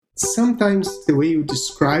sometimes the way you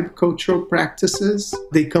describe cultural practices,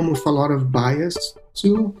 they come with a lot of bias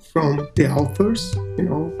too from the authors,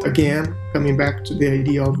 again, coming back to the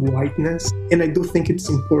idea of whiteness. And I do think it's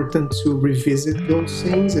important to revisit those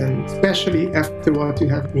things, and especially after what you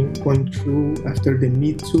have been going through, after the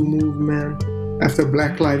Me Too movement, after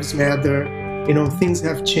Black Lives Matter, things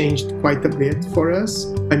have changed quite a bit for us.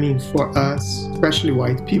 For us, especially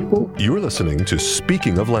white people. You're listening to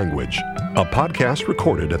Speaking of Language, a podcast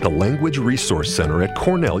recorded at the Language Resource Center at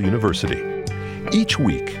Cornell University. Each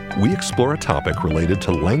week, we explore a topic related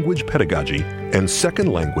to language pedagogy and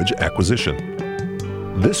second language acquisition.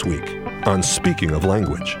 This week, on Speaking of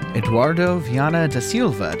Language, Eduardo Viana da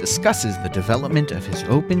Silva discusses the development of his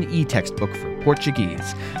open e-textbook for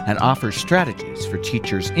Portuguese and offers strategies for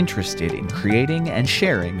teachers interested in creating and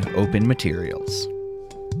sharing open materials.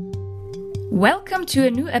 Welcome to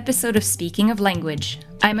a new episode of Speaking of Language.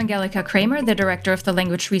 I'm Angelica Kramer, the director of the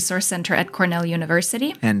Language Resource Center at Cornell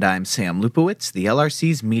University. And I'm Sam Lupowitz, the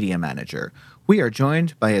LRC's media manager. We are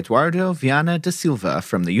joined by Eduardo Viana da Silva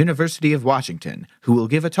from the University of Washington, who will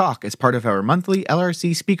give a talk as part of our monthly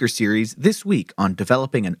LRC speaker series this week on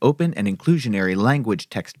developing an open and inclusionary language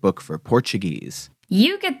textbook for Portuguese.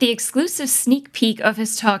 You get the exclusive sneak peek of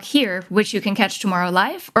his talk here, which you can catch tomorrow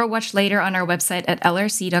live or watch later on our website at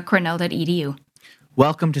lrc.cornell.edu.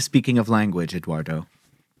 Welcome to Speaking of Language, Eduardo.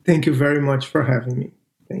 Thank you very much for having me.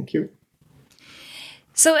 Thank you.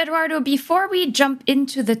 So, Eduardo, before we jump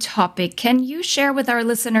into the topic, can you share with our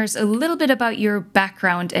listeners a little bit about your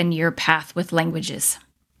background and your path with languages?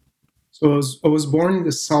 So I was born in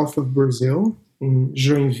the south of Brazil, in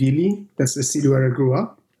Joinville. That's the city where I grew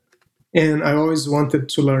up. And I always wanted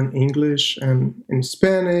to learn English and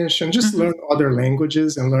Spanish and just learn other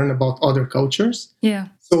languages and learn about other cultures. Yeah.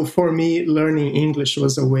 So for me, learning English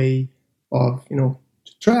was a way of, to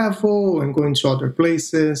travel and going to other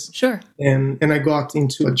places. Sure. And I got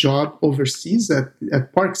into a job overseas in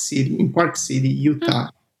Park City, Utah,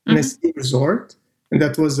 in a ski resort. And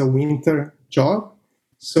that was a winter job.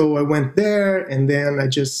 So I went there and then I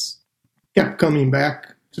just kept coming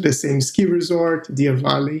back to the same ski resort, Deer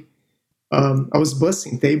Valley. I was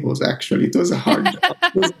bussing tables, actually. It was a hard job.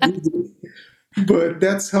 It was easy. But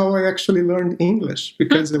that's how I actually learned English,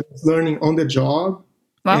 because I was learning on the job.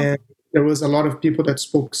 Wow. And there was a lot of people that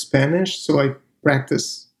spoke Spanish. So I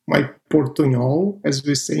practiced my portunhol, as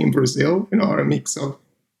we say in Brazil, a mix of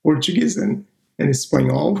Portuguese and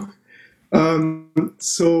Espanol.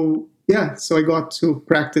 So I got to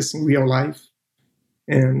practice in real life.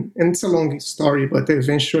 And it's a long story, but I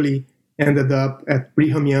eventually ended up at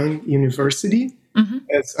Brigham Young University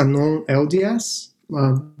as a non-LDS,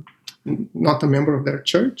 not a member of their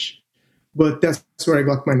church. But that's where I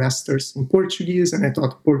got my master's in Portuguese, and I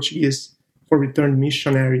taught Portuguese for returned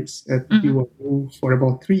missionaries at BYU for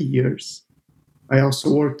about 3 years. I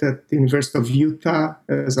also worked at the University of Utah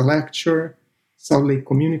as a lecturer, Salt Lake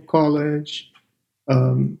Community College.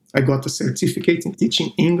 I got a certificate in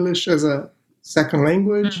teaching English as a second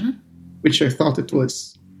language, which I thought it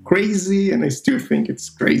was crazy, and I still think it's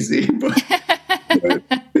crazy. But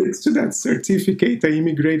thanks to that certificate, I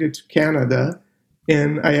immigrated to Canada,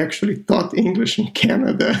 and I actually taught English in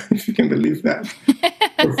Canada, if you can believe that,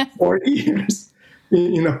 for 4 years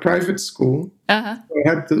in a private school. So I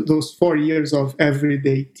had those 4 years of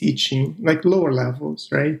everyday teaching, like lower levels,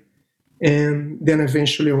 right? And then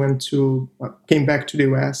eventually I came back to the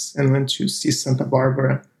US and went to Santa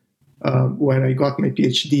Barbara, where I got my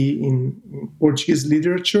PhD in Portuguese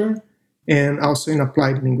literature and also in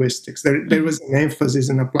applied linguistics. There was an emphasis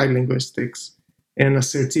in applied linguistics and a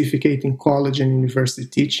certificate in college and university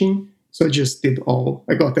teaching. So I just did all.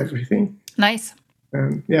 I got everything. Nice.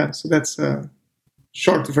 So that's a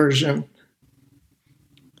short version.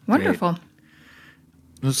 Wonderful.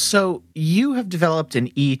 Great. So you have developed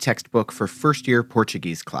an e-textbook for first-year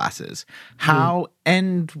Portuguese classes. How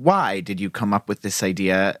and why did you come up with this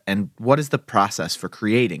idea, and what is the process for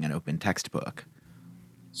creating an open textbook?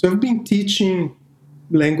 So I've been teaching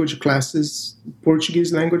language classes,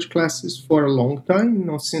 Portuguese language classes, for a long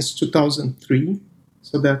time, since 2003.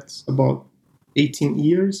 So that's about 18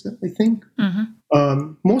 years, I think.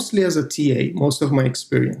 Mostly as a TA, most of my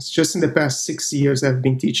experience. Just in the past 6 years, I've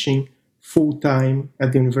been teaching full-time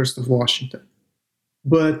at the University of Washington.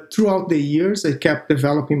 But throughout the years, I kept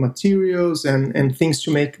developing materials and things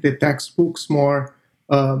to make the textbooks more,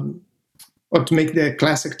 or to make the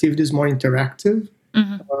class activities more interactive.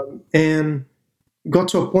 And got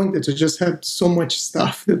to a point that I just had so much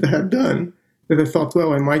stuff that I had done that I thought,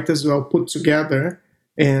 well, I might as well put together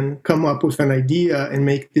and come up with an idea and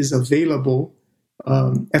make this available.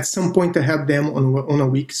 At some point, I had them on a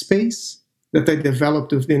week space. that I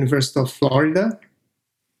developed with the University of Florida.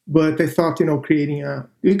 But I thought, creating a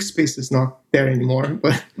Wikispace is not there anymore,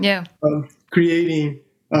 but creating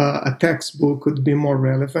a textbook would be more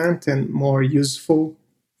relevant and more useful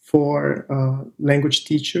for language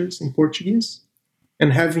teachers in Portuguese.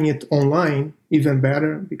 And having it online, even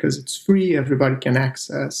better, because it's free, everybody can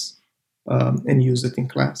access and use it in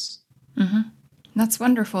class. Mm-hmm. That's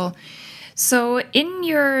wonderful. So in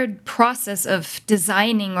your process of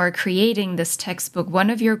designing or creating this textbook, one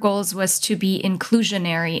of your goals was to be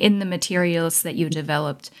inclusionary in the materials that you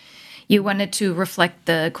developed. You wanted to reflect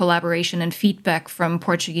the collaboration and feedback from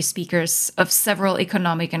Portuguese speakers of several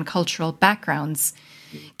economic and cultural backgrounds.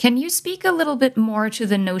 Can you speak a little bit more to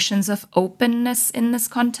the notions of openness in this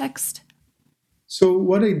context? So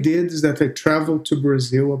what I did is that I traveled to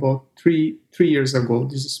Brazil about three years ago.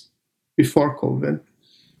 This is before COVID.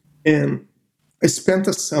 And I spent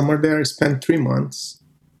a summer there. I spent 3 months.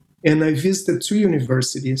 And I visited 2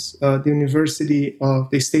 universities, the University of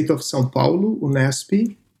the State of São Paulo,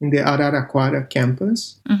 UNESP, in the Araraquara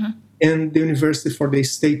campus, and the University for the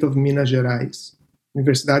State of Minas Gerais,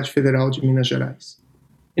 Universidade Federal de Minas Gerais.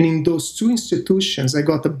 And in those 2 institutions, I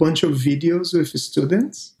got a bunch of videos with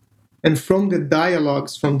students. And from the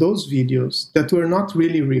dialogues from those videos that were not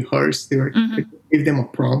really rehearsed, I gave them a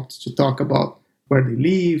prompt to talk about where they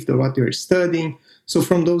lived or what they were studying. So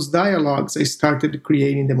from those dialogues, I started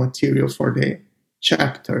creating the material for the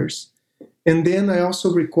chapters. And then I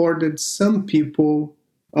also recorded some people,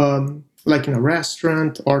 like in a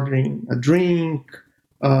restaurant, ordering a drink.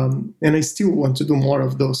 And I still want to do more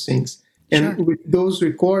of those things. And with those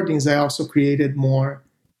recordings, I also created more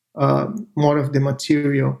of the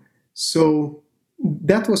material. So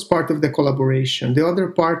that was part of the collaboration. The other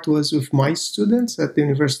part was with my students at the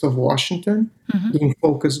University of Washington, doing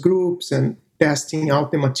focus groups and testing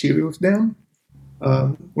out the material with them.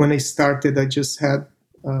 When I started, I just had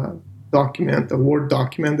a Word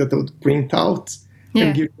document that I would print out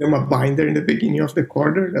and give them a binder in the beginning of the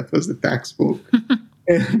quarter. That was the textbook.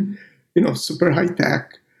 And, super high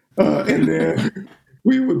tech. And then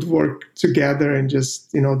we would work together and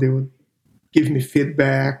just, they would give me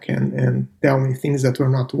feedback and tell me things that were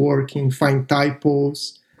not working, find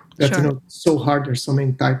typos. That's so hard. There's so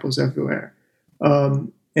many typos everywhere.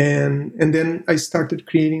 And then I started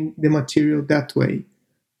creating the material that way.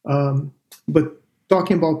 But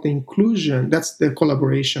talking about the inclusion, that's the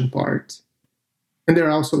collaboration part. And there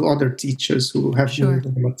are also other teachers who have been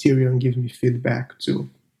using the material and give me feedback too,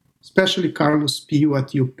 especially Carlos Pio at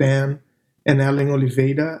UPenn and Ellen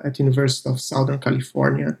Oliveira at University of Southern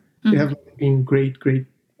California. They have been great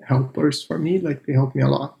helpers for me. Like, they help me a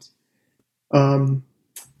lot.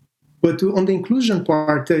 But on the inclusion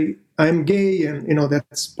part, I'm gay, and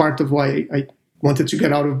that's part of why I wanted to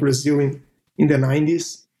get out of Brazil in the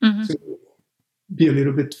 90s to be a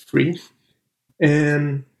little bit free.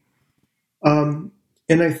 And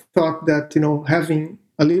I thought that having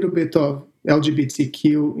a little bit of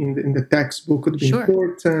LGBTQ in the textbook would be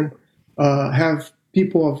important. Have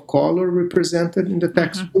people of color represented in the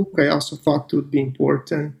textbook. I also thought it would be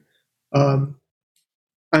important. I'm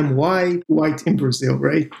white in Brazil,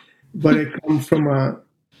 right? But I come from a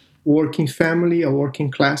working family, a working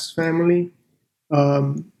class family.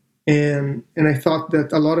 And I thought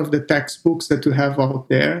that a lot of the textbooks that we have out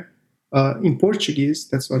there, in Portuguese,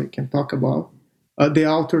 that's what I can talk about, the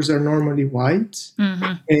authors are normally white,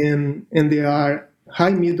 and they are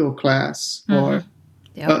high middle class or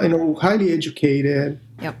highly educated,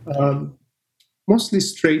 mostly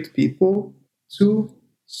straight people too.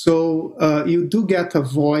 So you do get a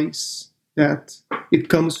voice that it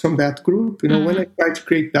comes from that group. When I try to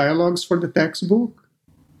create dialogues for the textbook,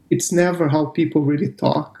 it's never how people really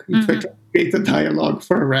talk. If I try to create a dialogue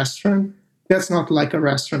for a restaurant, that's not like a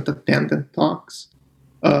restaurant attendant talks.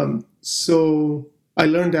 So I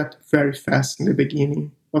learned that very fast in the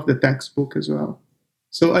beginning of the textbook as well.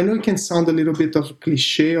 So I know it can sound a little bit of a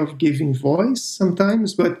cliche of giving voice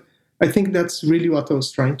sometimes, but I think that's really what I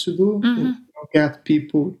was trying to do. Get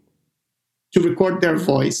people to record their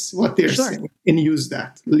voice, what they're saying, and use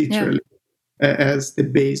that literally as the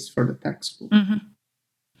base for the textbook.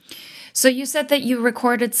 So you said that you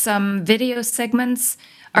recorded some video segments.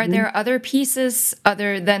 Are there other pieces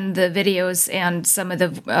other than the videos and some of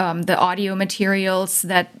the audio materials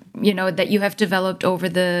that you have developed over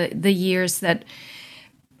the years that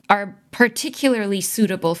are particularly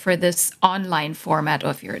suitable for this online format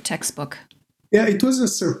of your textbook? Yeah, it was a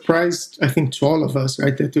surprise, I think, to all of us,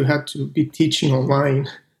 right, that you had to be teaching online.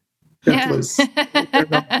 That was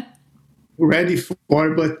not ready for,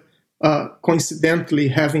 but coincidentally,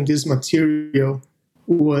 having this material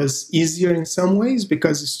was easier in some ways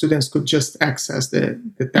because the students could just access the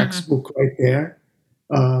textbook right there.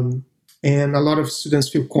 And a lot of students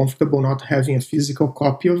feel comfortable not having a physical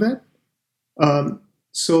copy of it.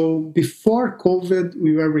 So before COVID,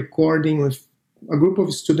 we were recording with a group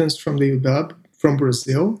of students from the UW from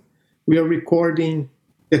Brazil. We are recording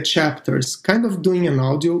the chapters, kind of doing an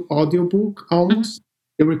audiobook almost.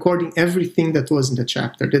 They're recording everything that was in the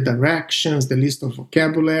chapter, the directions, the list of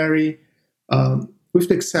vocabulary, with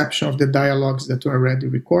the exception of the dialogues that were already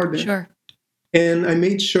recorded. Sure. And I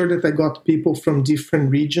made sure that I got people from different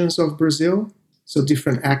regions of Brazil, so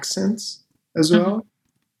different accents as well.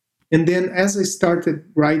 And then as I started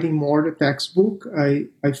writing more the textbook, I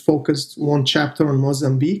focused one chapter on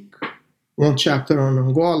Mozambique, one chapter on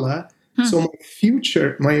Angola. So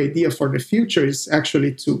my idea for the future is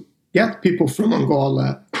actually to get people from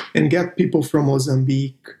Angola and get people from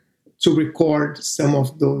Mozambique to record some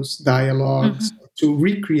of those dialogues, to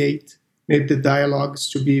recreate maybe the dialogues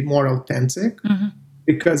to be more authentic.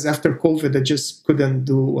 Because after COVID, I just couldn't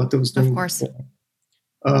do what I was doing. Of course.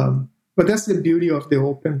 Before. But that's the beauty of the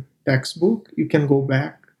open textbook. You can go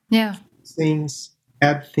back, things,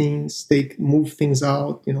 add things, move things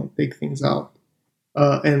out, take things out.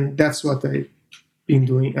 And that's what I've been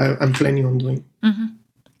doing. I'm planning on doing.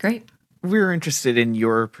 Great. We're interested in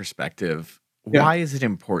your perspective. Why is it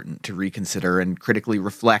important to reconsider and critically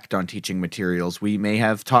reflect on teaching materials we may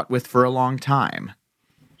have taught with for a long time?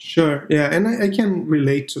 Sure. Yeah. And I can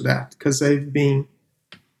relate to that because I've been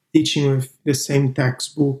teaching with the same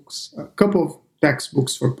textbooks, a couple of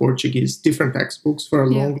textbooks for Portuguese, different textbooks for a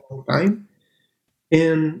long time.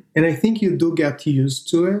 And I think you do get used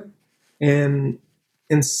to it. And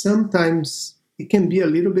sometimes it can be a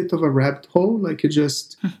little bit of a rabbit hole, like you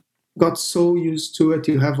just got so used to it.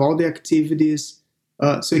 You have all the activities.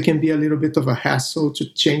 So it can be a little bit of a hassle to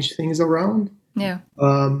change things around. Yeah.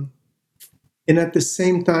 And at the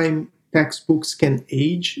same time, textbooks can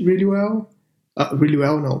age really well.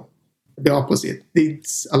 No, the opposite.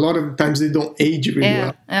 A lot of the times they don't age really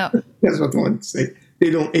well. That's what I want to say. They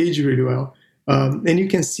don't age really well. And you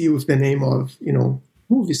can see with the name of,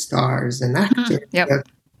 movie stars and actors that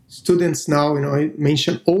students now,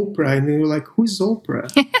 mention Oprah and they're like, who's Oprah?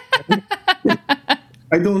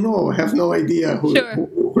 I don't know. I have no idea who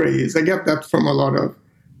Oprah is. I get that from a lot of,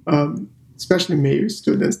 especially male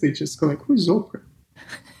students. They just go like, who's Oprah?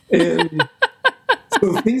 And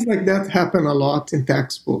so things like that happen a lot in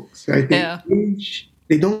textbooks, right?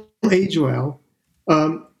 They don't age well.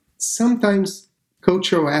 Sometimes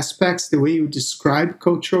cultural aspects, the way you describe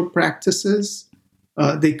cultural practices,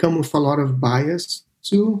 they come with a lot of bias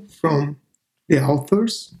too from the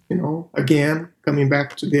authors, again, coming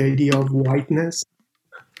back to the idea of whiteness.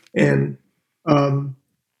 And I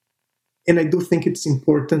do think it's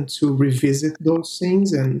important to revisit those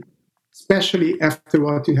things, and especially after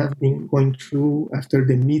what you have been going through, after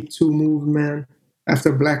the Me Too movement,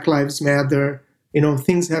 after Black Lives Matter,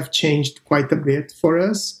 things have changed quite a bit for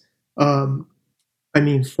us.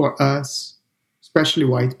 For us, especially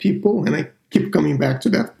white people, and I keep coming back to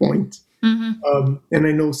that point. And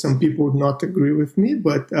I know some people would not agree with me,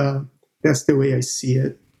 but that's the way I see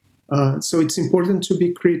it. So it's important to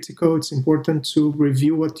be critical. It's important to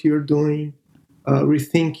review what you're doing,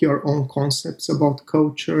 rethink your own concepts about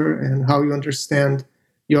culture and how you understand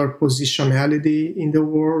your positionality in the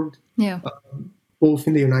world, both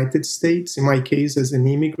in the United States, in my case as an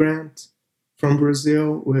immigrant from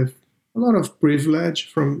Brazil with a lot of privilege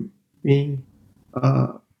from being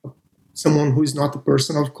someone who is not a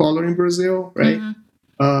person of color in Brazil, right?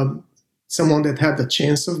 Someone that had the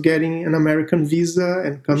chance of getting an American visa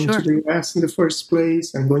and coming to the US in the first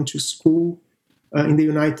place and going to school in the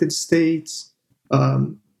United States.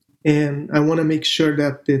 And I want to make sure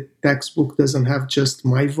that the textbook doesn't have just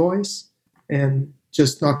my voice and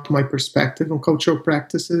just not my perspective on cultural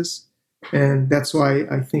practices. And that's why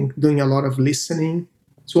I think doing a lot of listening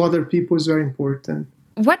to other people is very important.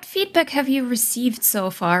 What feedback have you received so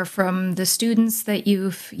far from the students that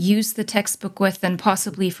you've used the textbook with, and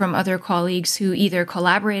possibly from other colleagues who either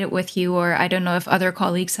collaborated with you, or I don't know if other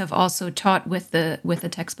colleagues have also taught with the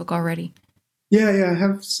textbook already? Yeah, I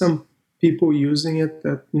have some people using it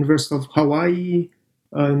at University of Hawaii,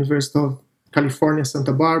 University of California,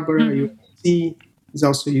 Santa Barbara, UC is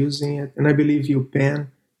also using it, and I believe UPenn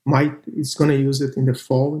is going to use it in the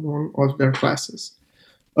fall in one of their classes.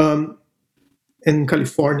 In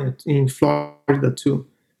California, in Florida too.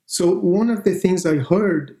 So one of the things I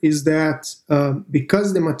heard is that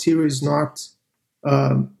because the material is not,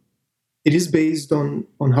 it is based on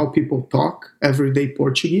how people talk everyday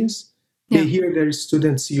Portuguese, they hear their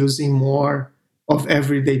students using more of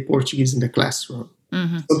everyday Portuguese in the classroom.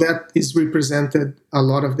 So that is represented a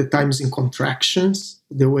lot of the times in contractions.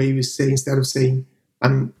 The way we say, instead of saying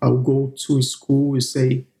I'll go to school, we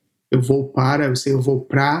say eu vou para, we say eu vou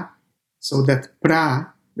pra. So that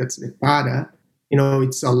pra, that's the para,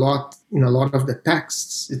 it's a lot in a lot of the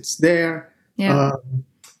texts. It's there. Yeah.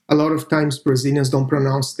 A lot of times Brazilians don't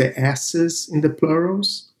pronounce the S's in the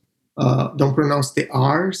plurals, don't pronounce the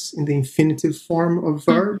R's in the infinitive form of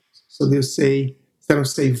verbs. So they'll say, instead of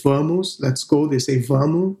say vamos, let's go, they say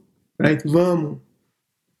vamos, right? Vamos.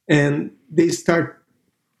 And they start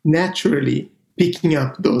naturally picking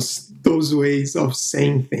up those ways of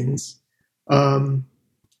saying things,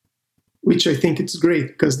 which I think it's great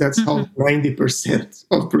because that's how 90%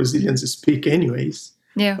 of Brazilians speak anyways.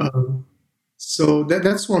 Yeah. So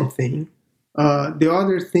that's one thing. The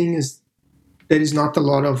other thing is there is not a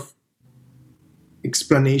lot of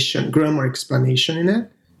grammar explanation in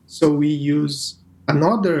it. So we use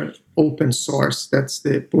another open source, that's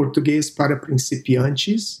the Português para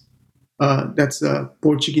Principiantes. That's a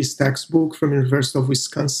Portuguese textbook from University of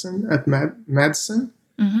Wisconsin at Madison.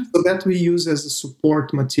 So that we use as a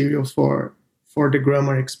support material for the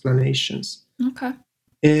grammar explanations. Okay.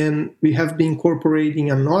 And we have been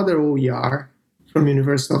incorporating another OER from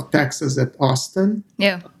University of Texas at Austin.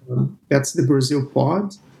 Yeah. That's the Brazil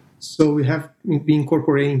Pod. So we have been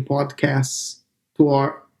incorporating podcasts to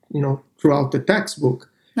our, throughout the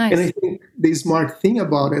textbook. Nice. And I think the smart thing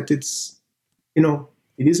about it, it's,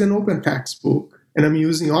 it is an open textbook, and I'm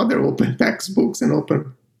using other open textbooks and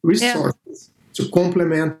open resources to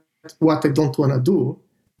complement what I don't want to do.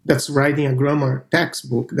 That's writing a grammar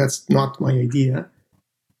textbook. That's not my idea.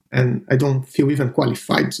 And I don't feel even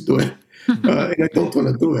qualified to do it. And I don't want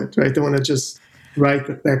to do it, right? I want to just write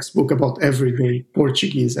a textbook about everyday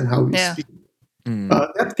Portuguese and how we speak.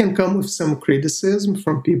 That can come with some criticism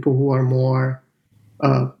from people who are more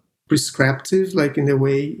prescriptive, like in the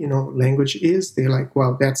way, language is. They're like,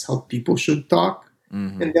 well, that's how people should talk.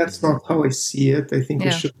 And that's not how I see it. I think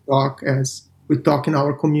we should talk as we talk in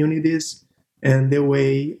our communities. And the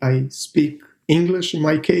way I speak English, in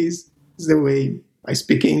my case, is the way I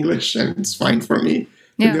speak English, and it's fine for me.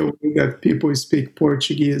 Yeah. The way that people speak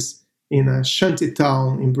Portuguese in a shanty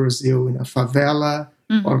town in Brazil, in a favela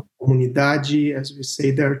or comunidade, as we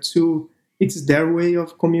say there too, it's their way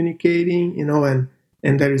of communicating,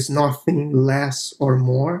 and there is nothing less or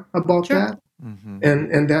more about that.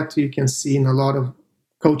 And that you can see in a lot of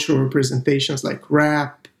cultural representations like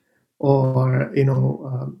rap or,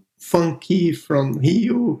 funky from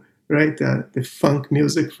Rio, right? The funk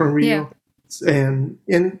music from Rio. And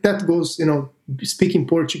that goes, speaking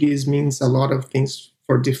Portuguese means a lot of things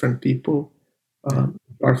for different people.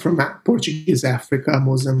 Or from Portuguese Africa,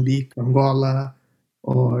 Mozambique, Angola,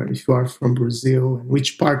 or if you are from Brazil, and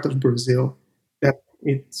which part of Brazil, that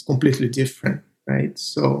it's completely different, right?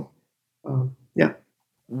 So,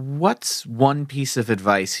 What's one piece of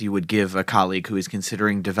advice you would give a colleague who is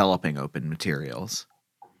considering developing open materials?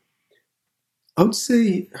 I would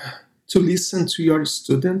say to listen to your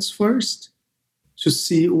students first, to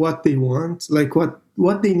see what they want, like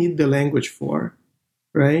what they need the language for,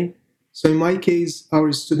 right? So in my case,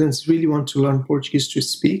 our students really want to learn Portuguese to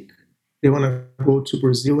speak. They want to go to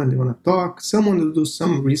Brazil and they want to talk. Someone will do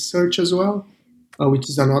some research as well, which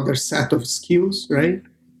is another set of skills, right?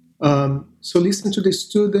 So listen to the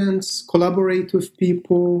students, collaborate with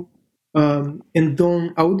people, and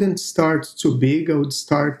I wouldn't start too big. I would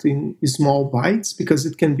start in small bites because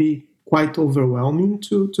it can be quite overwhelming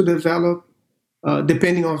to develop,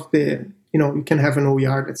 depending on you can have an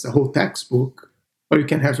OER that's a whole textbook, or you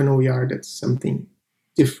can have an OER that's something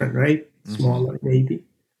different, right? Smaller, maybe.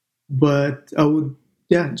 But I would,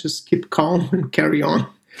 just keep calm and carry on.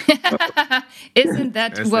 Isn't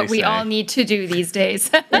that what we all need to do these days?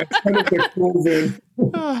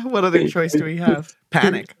 What other choice do we have?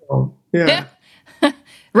 Panic. Yeah.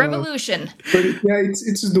 Revolution. But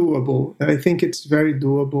it's doable. I think it's very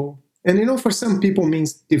doable. And, for some people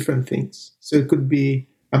means different things. So it could be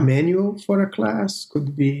a manual for a class,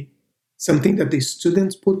 could be something that the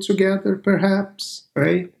students put together, perhaps,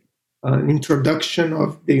 right? An introduction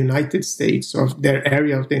of the United States, of their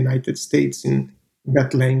area of the United States in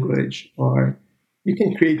that language, or you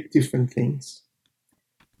can create different things.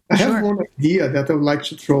 I have one idea that I would like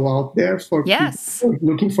to throw out there for people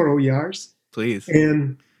looking for OERs. Please.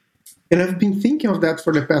 And I've been thinking of that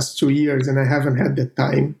for the past 2 years, and I haven't had the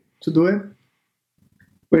time to do it.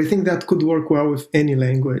 But I think that could work well with any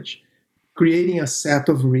language. Creating a set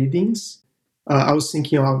of readings. I was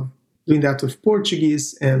thinking of doing that with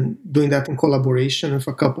Portuguese and doing that in collaboration with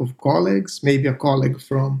a couple of colleagues, maybe a colleague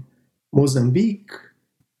from Mozambique,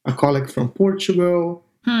 a colleague from Portugal,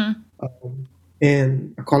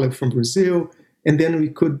 and a colleague from Brazil. And then we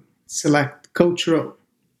could select cultural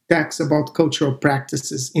texts about cultural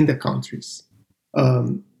practices in the countries,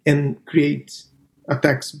 and create a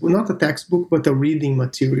textbook, not a textbook, but a reading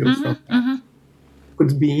material from that.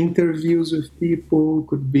 Could be interviews with people,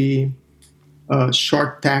 could be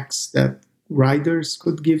short texts that writers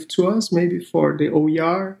could give to us, maybe for the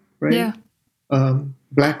OER, right? Yeah.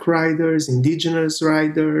 Black writers, indigenous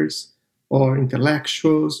writers, or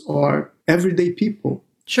intellectuals, or everyday people,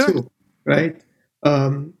 too, right?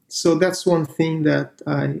 So that's one thing that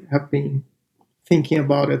I have been thinking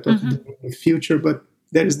about it in the future, but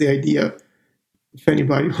that is the idea if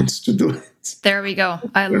anybody wants to do it. There we go.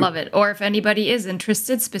 I love it. Or if anybody is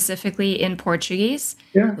interested specifically in Portuguese,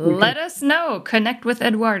 let us know. Connect with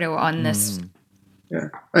Eduardo on this. Yeah,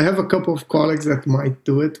 I have a couple of colleagues that might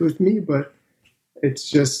do it with me, but it's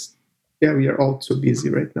just, we are all too busy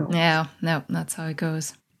right now. Yeah, no, that's how it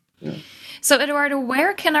goes. Yeah. So, Eduardo,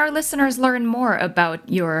 where can our listeners learn more about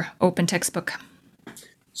your open textbook?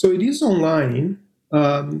 So it is online.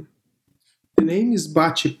 The name is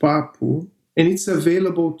Bate-Papo, and it's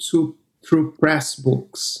available through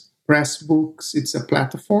Pressbooks. Pressbooks, it's a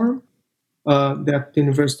platform that the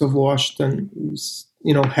University of Washington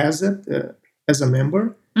has it as a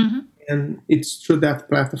member, and it's through that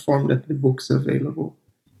platform that the book's available.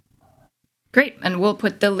 Great, and we'll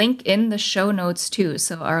put the link in the show notes too,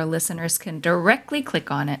 so our listeners can directly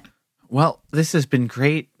click on it. Well, this has been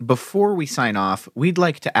great. Before we sign off, we'd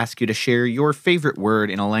like to ask you to share your favorite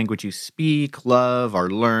word in a language you speak, love, are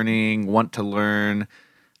learning, want to learn.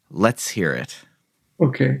 Let's hear it.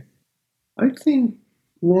 Okay. I think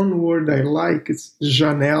one word I like is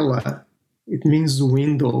janela. It means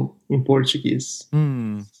window in Portuguese.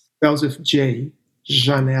 Spells with J,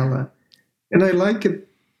 janela. And I like it,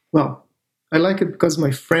 I like it because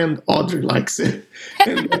my friend Audrey likes it.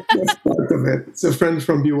 And that's part of it. It's a friend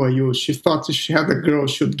from BYU. She thought if she had a girl,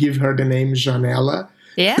 she would give her the name Janela.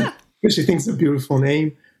 Yeah. Because she thinks it's a beautiful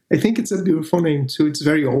name. I think it's a beautiful name, too. It's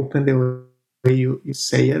very open, the way you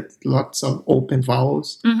say it. Lots of open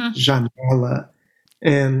vowels. Janela.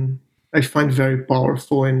 And I find very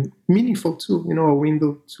powerful and meaningful, too. A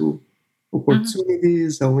window to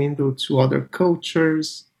opportunities, a window to other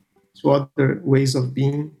cultures, to other ways of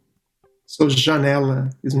being. So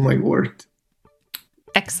janela is my word.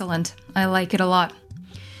 Excellent. I like it a lot.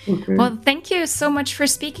 Okay. Well, thank you so much for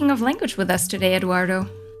speaking of language with us today, Eduardo.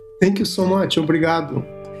 Thank you so much. Obrigado.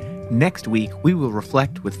 Next week, we will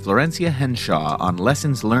reflect with Florencia Henshaw on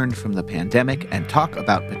lessons learned from the pandemic and talk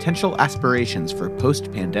about potential aspirations for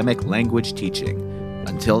post-pandemic language teaching.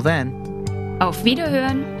 Until then, auf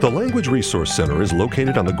Wiederhören. The Language Resource Center is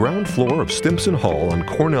located on the ground floor of Stimson Hall on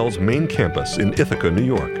Cornell's main campus in Ithaca, New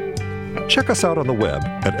York. Check us out on the web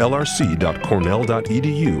at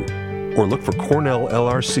lrc.cornell.edu or look for Cornell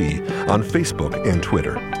LRC on Facebook and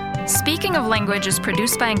Twitter. Speaking of Language is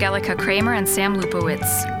produced by Angelica Kramer and Sam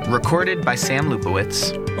Lupowitz. Recorded by Sam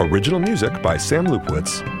Lupowitz. Original music by Sam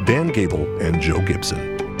Lupowitz, Dan Gable, and Joe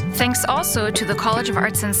Gibson. Thanks also to the College of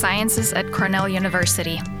Arts and Sciences at Cornell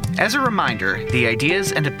University. As a reminder, the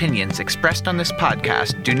ideas and opinions expressed on this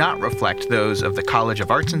podcast do not reflect those of the College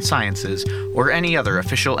of Arts and Sciences or any other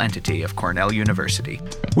official entity of Cornell University.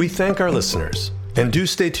 We thank our listeners, and do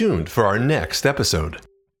stay tuned for our next episode.